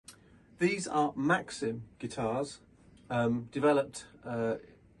These are Maxim guitars, developed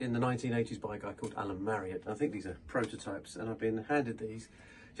in the 1980s by a guy called Alan Marriott. I think these are prototypes, and I've been handed these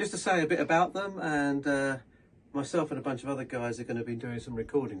just to say a bit about them, and myself and a bunch of other guys are going to be doing some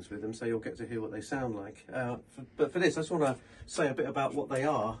recordings with them, so you'll get to hear what they sound like. But for this, I just want to say a bit about what they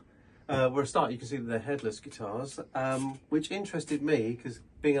are. Where a start, you can see that they're headless guitars, which interested me because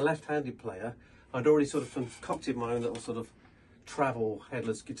being a left-handed player, I'd already sort of concocted my own little sort of travel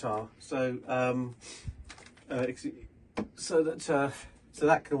headless guitar. So so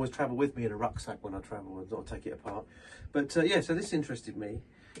that can always travel with me in a rucksack when I travel and not take it apart. But yeah, so this interested me.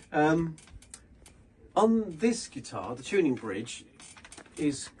 On this guitar, the tuning bridge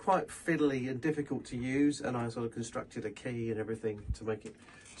is quite fiddly and difficult to use, and I sort of constructed a key and everything to make it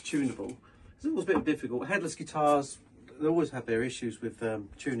tunable. It's always a bit difficult. Headless guitars, they always have their issues with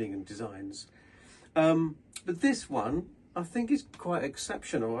tuning and designs. But this one, I think is quite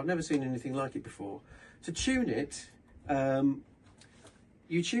exceptional. I've never seen anything like it before. To tune it,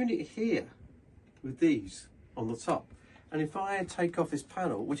 you tune it here with these on the top. And if I take off this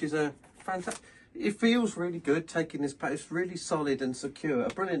panel, which is a fantastic, it feels really good taking this panel. It's really solid and secure. A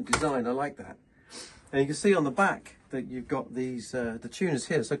brilliant design, I like that. And you can see on the back that you've got these, the tuners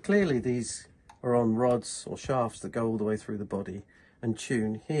here. So clearly these are on rods or shafts that go all the way through the body and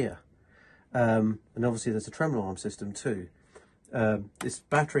tune here. And obviously there's a tremolo arm system too. This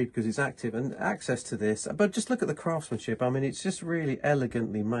battery, because it's active, and access to this. But just look at the craftsmanship. I mean, it's just really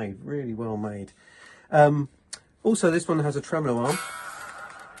elegantly made, really well made. Also, this one has a tremolo arm.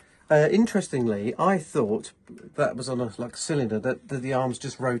 Interestingly, I thought that was on a like cylinder, that the arm's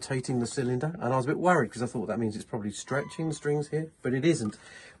just rotating the cylinder, and I was a bit worried because I thought that means it's probably stretching the strings here, but it isn't.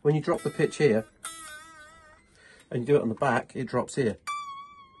 When you drop the pitch here and you do it on the back, it drops here,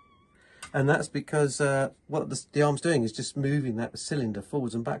 and that's because what the arm's doing is just moving that cylinder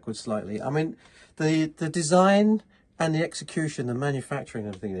forwards and backwards slightly. I mean, the design and the execution, the manufacturing,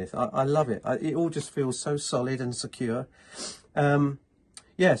 and everything. I love it. It all just feels so solid and secure.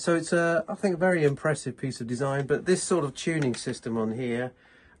 Yeah, so it's I think a very impressive piece of design, but this sort of tuning system on here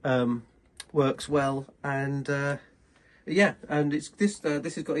works well, and yeah, and it's this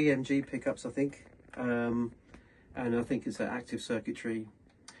has got EMG pickups, I think, and I think it's an active circuitry.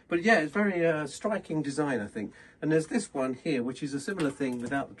 But yeah, it's very striking design, I think. And there's this one here, which is a similar thing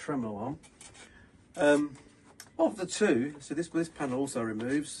without the tremolo arm. Of the two, so this panel also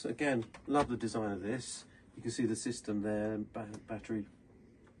removes. Again, love the design of this. You can see the system there, battery.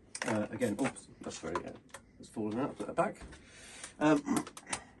 Again, oops, that's very, it's fallen out, put that back.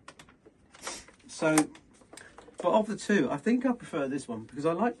 So, but of the two, I think I prefer this one because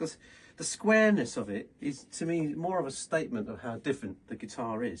I like this. The squareness of it is, to me, more of a statement of how different the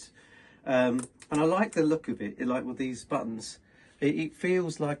guitar is. And I like the look of it, like with these buttons. It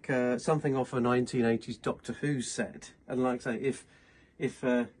feels like something off a 1980s Doctor Who set. And like I say, if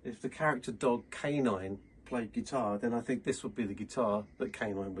the character dog Canine played guitar, then I think this would be the guitar that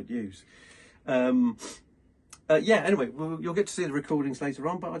Canine would use. Yeah, anyway, you'll get to see the recordings later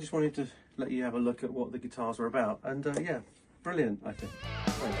on, but I just wanted to let you have a look at what the guitars are about. And yeah, brilliant, I think.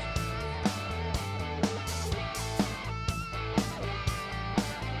 Thanks.